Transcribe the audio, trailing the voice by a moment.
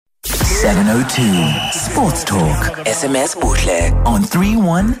31702. Sports Talk. SMS Buhle on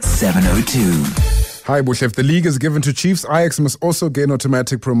 31702. Hi, Bush. If the league is given to Chiefs, Ajax must also gain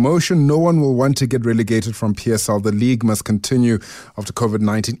automatic promotion. No one will want to get relegated from PSL. The league must continue after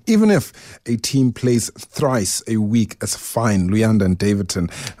COVID-19, even if a team plays thrice a week as fine. Luyanda and Davidson.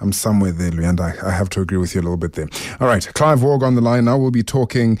 I'm somewhere there, Luyanda. I have to agree with you a little bit there. All right, Clive Warg on the line now. We'll be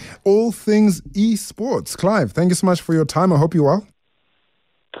talking all things esports. Clive, thank you so much for your time. I hope you're well.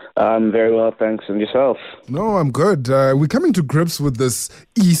 I'm very well, thanks. And yourself? No, I'm good. We're coming to grips with this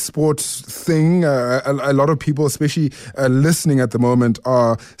esports thing. A lot of people, especially listening at the moment,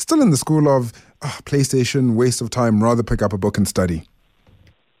 are still in the school of PlayStation, waste of time, rather pick up a book and study.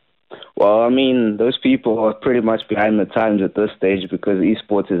 Well, I mean, those people are pretty much behind the times at this stage because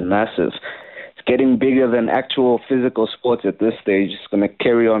esports is massive. It's getting bigger than actual physical sports at this stage. It's going to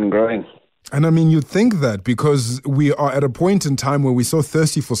carry on growing. And I mean, you'd think that because we are at a point in time where we're so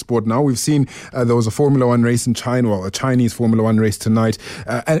thirsty for sport now. We've seen there was a Formula One race in China, well, a Chinese Formula One race tonight,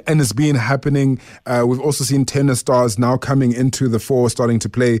 and it's been happening. We've also seen tennis stars now coming into the fore, starting to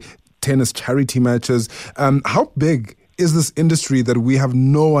play tennis charity matches. How big is this industry that we have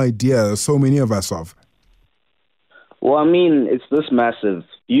no idea, so many of us of? Well, I mean, it's this massive.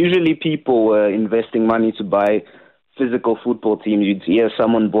 Usually people were investing money to buy physical football teams. You'd hear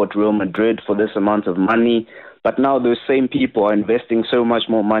someone bought Real Madrid for this amount of money, but now those same people are investing so much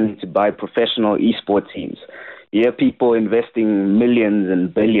more money to buy professional esports teams. You hear people investing millions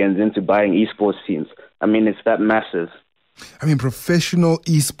and billions into buying esports teams. I mean, it's that massive. I mean, professional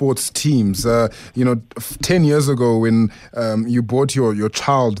esports teams. 10 years ago when you bought your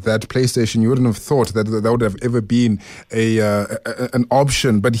child that PlayStation, you wouldn't have thought that would have ever been an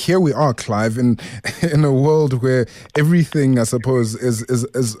option. But here we are, Clive, in a world where everything, I suppose,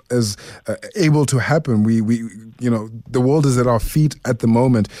 is able to happen. We the world is at our feet at the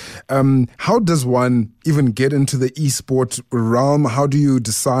moment. How does one even get into the esport realm? How do you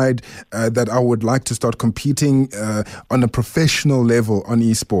decide that I would like to start competing on a professional level on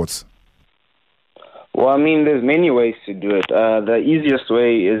esports? Well, I mean, there's many ways to do it. The easiest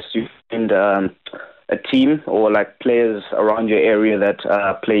way is to find a team or like players around your area that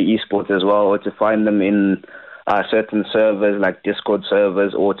play esports as well, or to find them in certain servers like Discord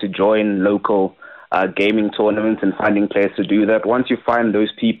servers, or to join local gaming tournaments and finding players to do that. Once you find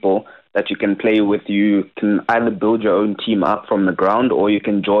those people that you can play with, you can either build your own team up from the ground, or you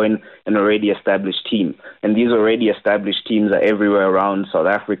can join an already established team. And these already established teams are everywhere around South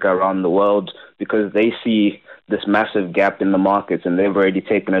Africa, around the world, because they see this massive gap in the markets and they've already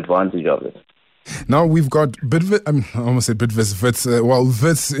taken advantage of it. Now we've got Wits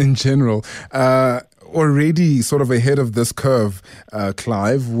in general, already sort of ahead of this curve,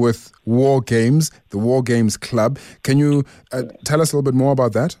 Clive, with War Games, the War Games Club. Can you tell us a little bit more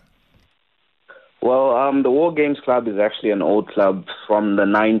about that? Well, the War Games Club is actually an old club from the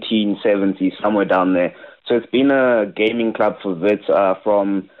 1970s, somewhere down there. So it's been a gaming club for Wits,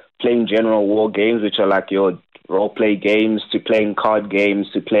 from playing general war games, which are like your role-play games, to playing card games,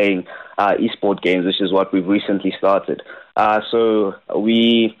 to playing esport games, which is what we've recently started. So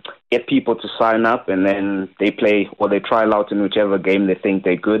we get people to sign up, and then they play or they trial out in whichever game they think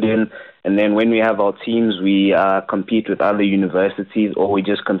they're good in. And then when we have our teams, we compete with other universities, or we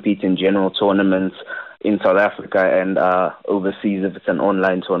just compete in general tournaments in South Africa and overseas if it's an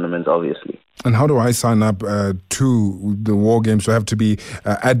online tournament, obviously. And how do I sign up to the War Games? Do I have to be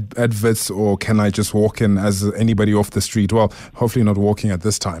at Wits, or can I just walk in as anybody off the street? Well, hopefully not walking at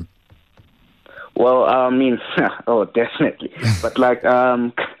this time. Well, I mean, definitely. But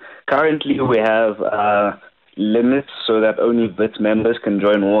currently we have limits so that only Wits members can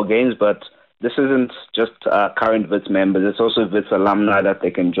join War Games, but this isn't just current Wits members. It's also Wits alumni that they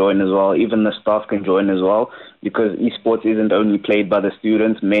can join as well. Even the staff can join as well, because esports isn't only played by the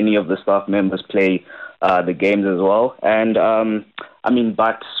students. Many of the staff members play the games as well. And,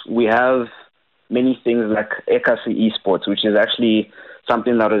 but we have many things like Ekasi Esports, which is actually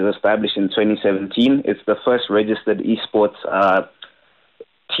something that was established in 2017. It's the first registered esports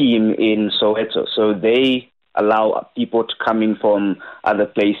team in Soweto. So they allow people to come in from other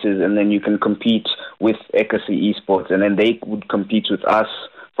places, and then you can compete with Ekasi Esports, and then they would compete with us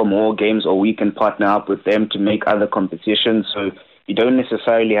from War Games, or we can partner up with them to make other competitions. So you don't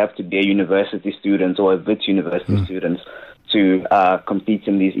necessarily have to be a university student or a Wits University student to compete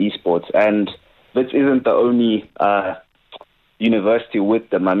in these esports. And Wits isn't the only university with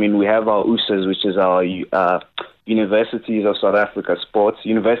them. I mean, we have our USAs, which is our Universities of South Africa Sports,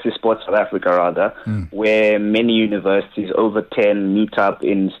 University Sports South Africa rather, where many universities, over 10, meet up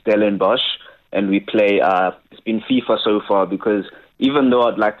in Stellenbosch, and we play, it's been FIFA so far, because even though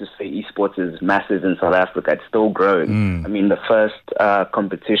I'd like to say esports is massive in South Africa, it's still growing. I mean, the first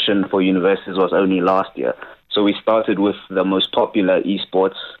competition for universities was only last year. So we started with the most popular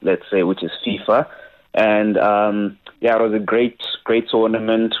esports, let's say, which is FIFA. And it was a great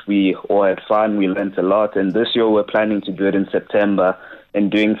tournament. We all had fun. We learned a lot. And this year we're planning to do it in September and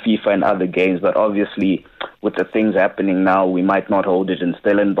doing FIFA and other games. But obviously, with the things happening now, we might not hold it in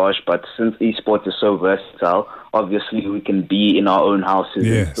Stellenbosch. But since esports is so versatile, obviously we can be in our own houses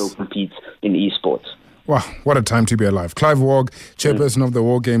and still compete in esports. Wow, what a time to be alive. Clive Warg, chairperson of the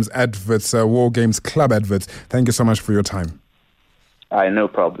War Games Adverts, War Games Club Adverts. Thank you so much for your time. No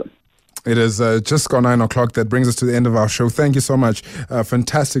problem. It is just gone 9 o'clock. That brings us to the end of our show. Thank you so much.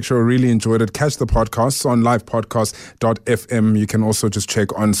 Fantastic show. Really enjoyed it. Catch the podcasts on livepodcast.fm. You can also just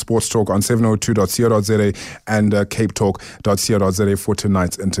check on Sports Talk on 702.co.za and capetalk.co.za for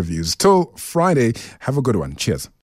tonight's interviews. Till Friday, have a good one. Cheers.